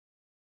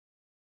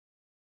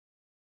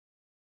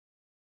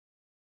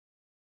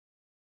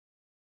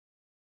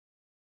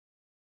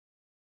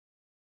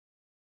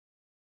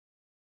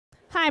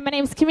Hi, my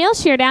name is Camille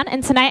Sheardown,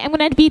 and tonight I'm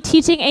going to be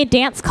teaching a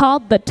dance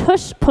called the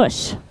Tush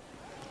Push.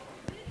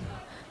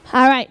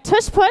 All right,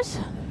 Tush Push.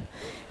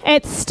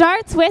 It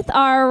starts with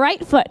our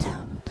right foot.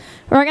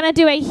 We're going to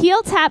do a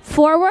heel tap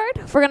forward.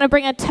 We're going to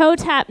bring a toe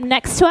tap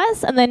next to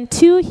us, and then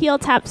 2 heel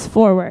taps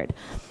forward.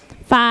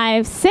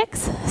 5, 6,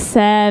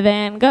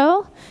 7,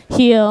 go.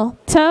 Heel,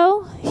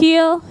 toe,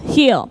 heel,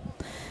 heel.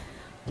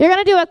 You're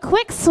going to do a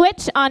quick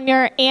switch on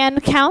your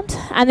and count,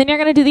 and then you're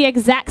going to do the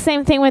exact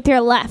same thing with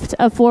your left.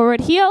 A forward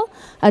heel,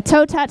 a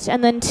toe touch,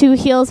 and then 2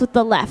 heels with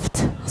the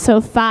left.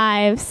 So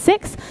 5,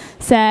 6,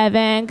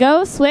 7,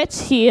 go. Switch,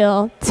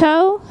 heel,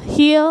 toe,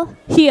 heel,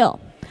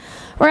 heel.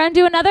 We're going to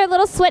do another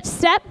little switch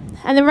step,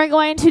 and then we're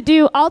going to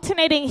do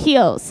alternating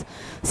heels.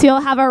 So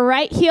you'll have a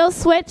right heel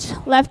switch,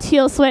 left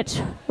heel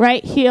switch,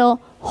 right heel,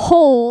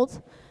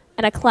 hold,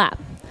 and a clap.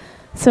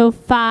 So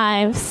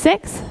 5,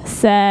 6,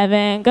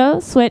 7, go.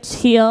 Switch,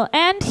 heel,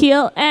 and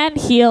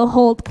heel,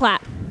 hold,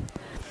 clap.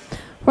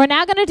 We're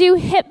now going to do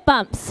hip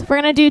bumps.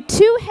 We're going to do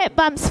 2 hip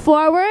bumps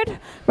forward,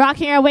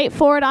 rocking our weight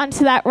forward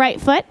onto that right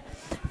foot.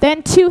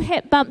 Then 2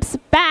 hip bumps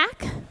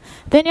back.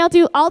 Then you'll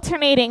do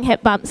alternating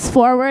hip bumps,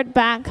 forward,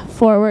 back,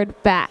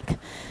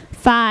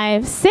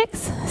 5, 6,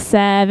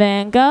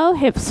 7, go.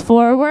 Hips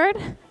forward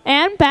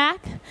and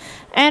back,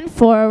 and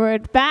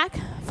forward, back,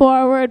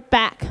 forward,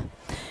 back.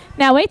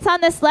 Now weights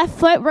on this left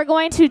foot, we're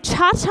going to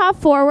cha-cha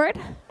forward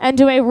and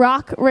do a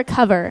rock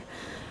recover.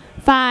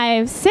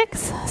 5, 6,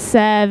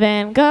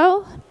 7,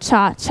 go.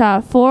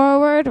 Cha-cha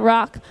forward,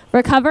 rock,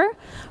 recover.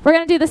 We're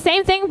going to do the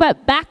same thing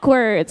but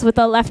backwards with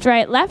the left,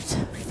 right, left.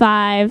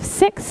 5,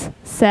 6,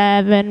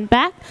 7,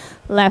 back,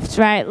 left,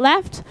 right,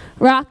 left,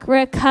 rock,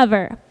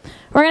 recover.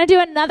 We're going to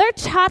do another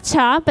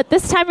cha-cha, but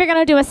this time you're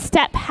going to do a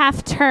step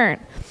half turn.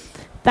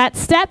 That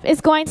step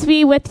is going to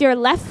be with your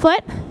left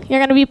foot. You're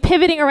going to be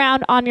pivoting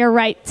around on your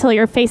right till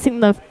you're facing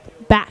the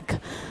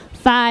back.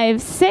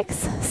 5, 6,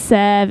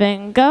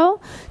 7, go.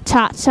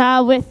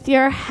 Cha-cha with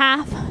your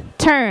half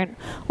turn.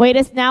 Weight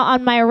is now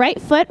on my right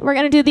foot. We're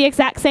going to do the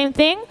exact same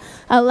thing.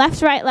 A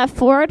left, right, left,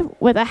 forward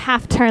with a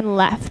half turn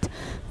left.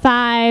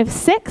 5,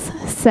 6,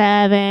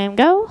 7,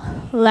 go.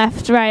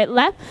 Left, right,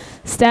 left.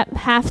 Step,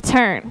 half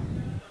turn.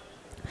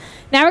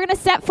 Now we're going to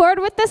step forward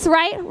with this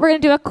right. We're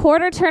going to do a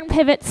quarter turn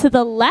pivot to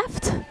the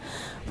left.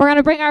 We're going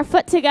to bring our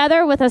foot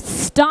together with a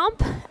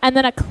stomp and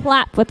then a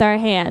clap with our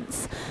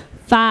hands.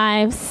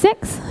 5,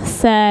 6,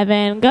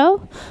 7,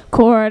 go.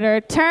 Quarter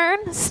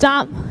turn,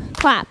 stomp,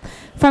 clap.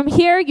 From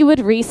here, you would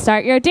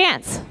restart your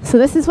dance. So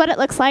this is what it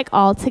looks like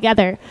all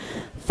together.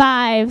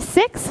 5,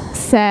 6,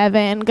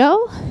 7,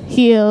 go.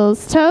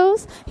 Heels,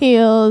 toes,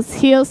 heels,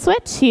 heel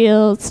switch,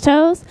 heels,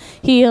 toes,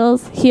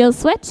 heels, heel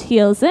switch,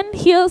 heels in,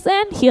 heels,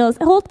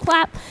 hold,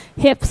 clap,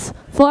 hips,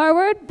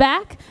 forward,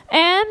 back,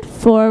 and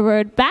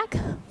forward, back,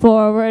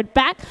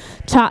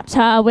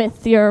 cha-cha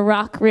with your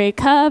rock,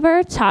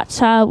 recover,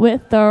 cha-cha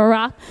with the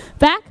rock,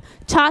 back,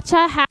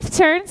 cha-cha, half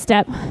turn,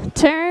 step,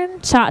 turn,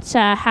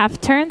 cha-cha,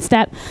 half turn,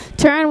 step,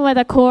 turn with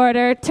a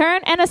quarter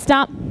turn, and a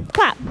stomp,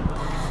 clap.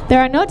 There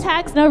are no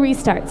tags, no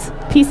restarts.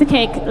 Piece of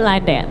cake,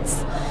 line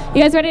dance.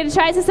 You guys ready to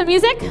try some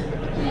music?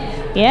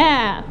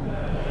 Yeah.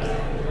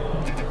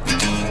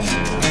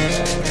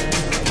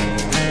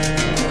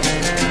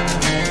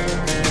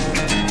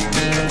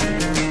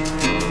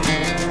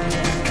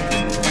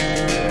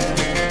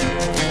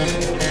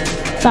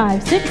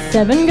 Five, 6,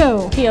 7,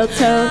 go. Heel,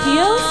 toe,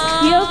 heels,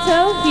 heel,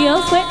 toe,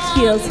 heel, switch,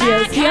 heels,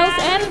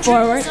 and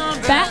forward,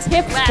 back,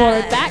 hips,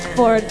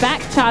 forward,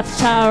 back,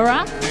 cha-cha,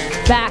 rock,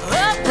 back,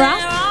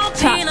 rock,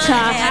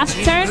 cha-cha, half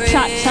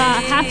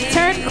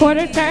turn,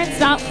 quarter turn,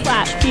 stomp,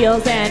 clap,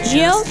 heels and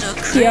heels,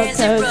 heel,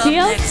 toes,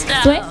 heels,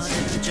 switch,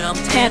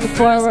 and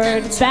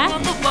forward, back,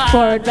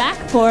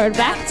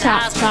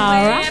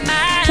 cha-cha, rock,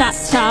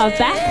 cha-cha,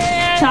 back,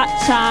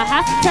 cha-cha,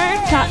 half turn,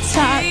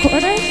 cha-cha,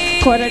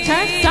 quarter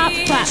turn, stop,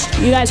 clap.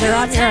 You guys are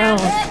on your own.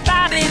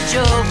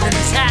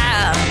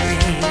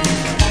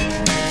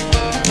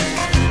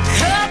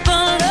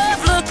 Couple of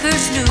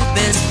lookers, new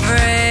best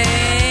friends.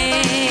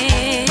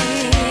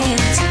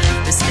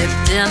 They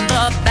slipped in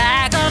the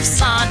bag of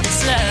Sunday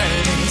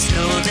service.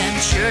 Know them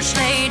church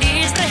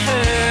ladies, they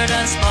heard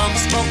us bum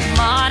smoke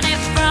money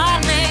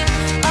from me.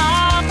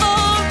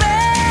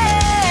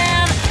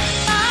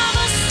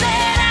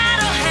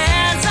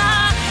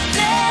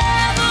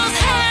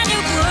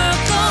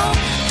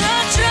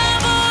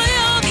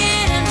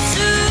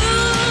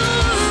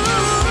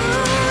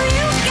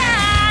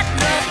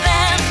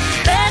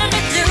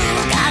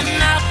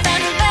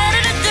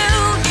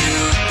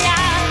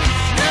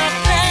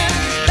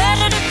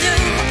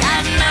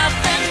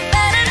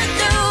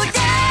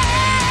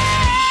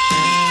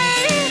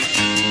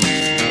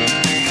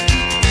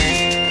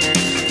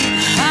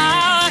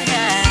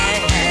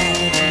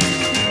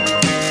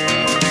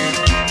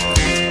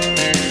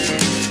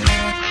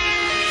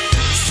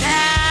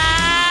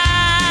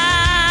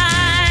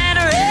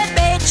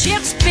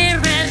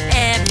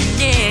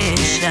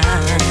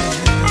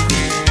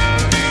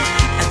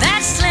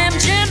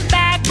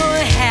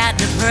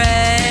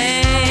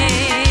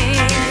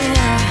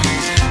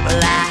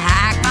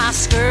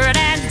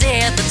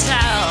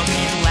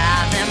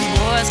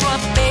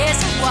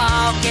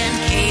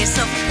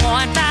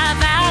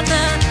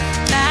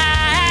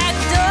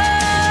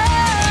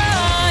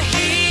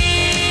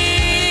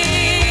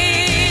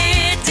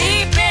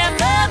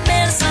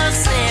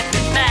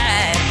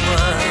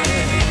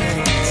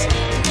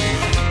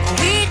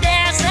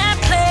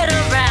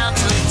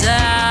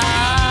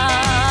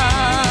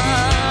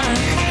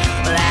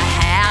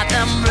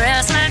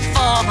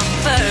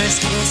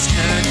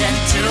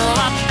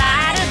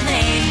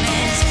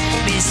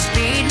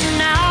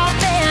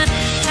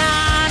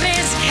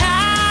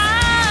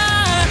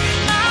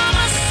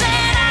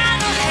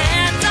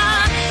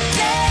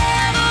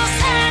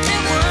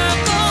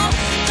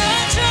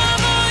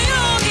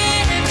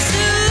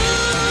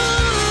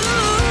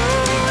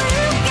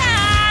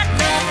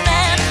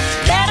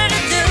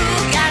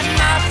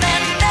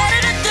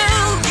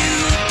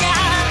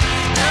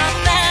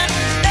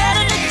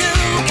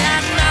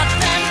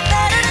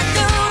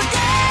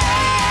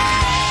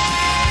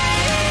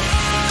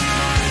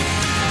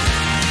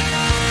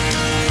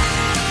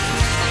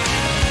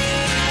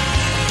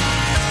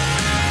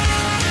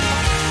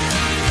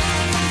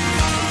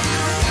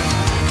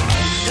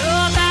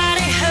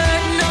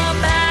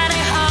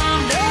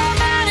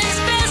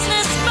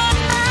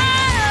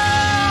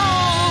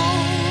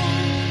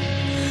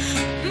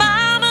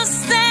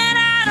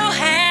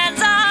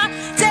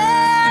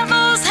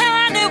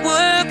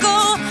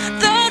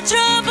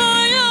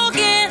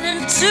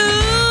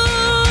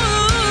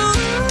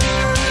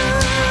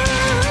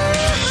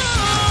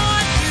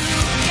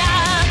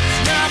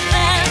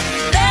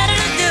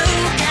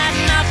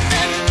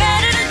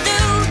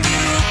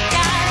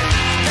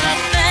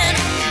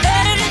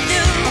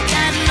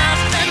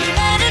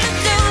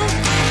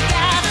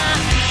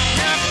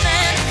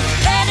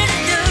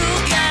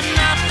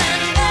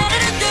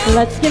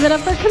 Let's give it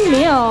up for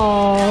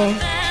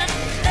Camille.